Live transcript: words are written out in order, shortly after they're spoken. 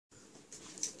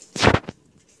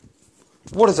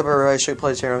What is up, everybody? Shake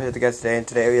Play channel here with you guys today.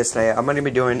 And yesterday, I'm going to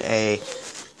be doing a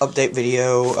update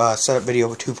video, setup video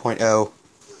for 2.0.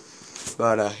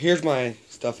 But here's my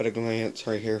stuff at a glance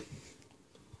right here.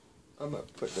 I'm going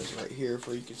to put this right here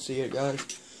so you can see it, guys.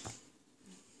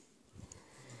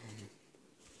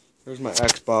 There's my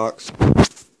Xbox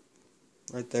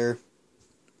right there.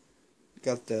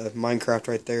 Got the Minecraft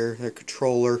right there, the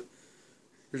controller.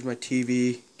 Here's my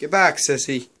TV. Get back,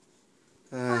 sissy.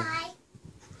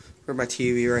 Where's my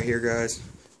TV right here, guys?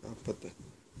 I'll put the.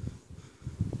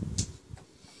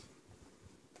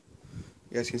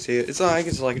 You guys can see it. It's I think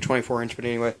it's like a 24-inch, but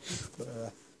anyway.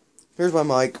 Here's my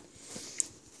mic.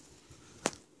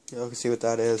 Y'all can see what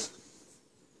that is.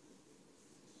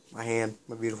 My hand,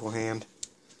 my beautiful hand.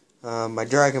 My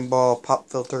Dragon Ball pop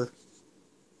filter.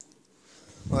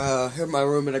 Here's my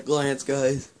room at a glance,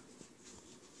 guys.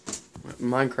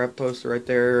 Minecraft poster right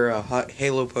there,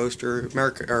 Halo poster,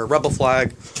 Rebel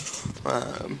flag,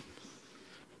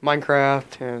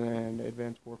 Minecraft, and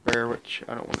Advanced Warfare, which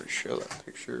I don't want to show that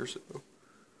picture, so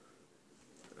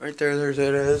right there, it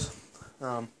is.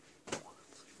 I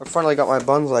finally got my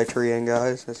bonsai tree in,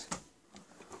 guys.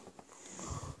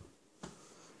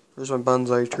 There's my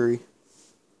bonsai tree.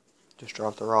 Just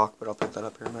dropped the rock, but I'll pick that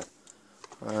up here in a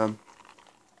minute.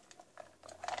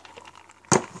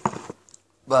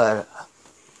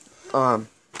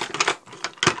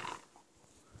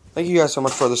 Thank you guys so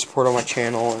much for the support on my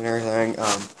channel and everything.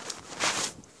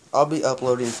 I'll be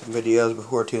uploading some videos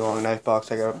before too long. Icebox,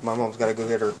 my mom's gotta go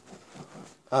get her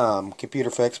computer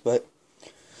fixed. But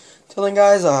till then,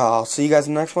 guys, I'll see you guys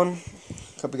in the next one.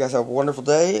 Hope you guys have a wonderful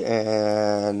day.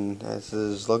 And this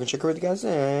is Logan Shaker with you guys.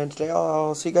 And today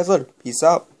I'll see you guys later. Peace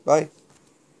out. Bye.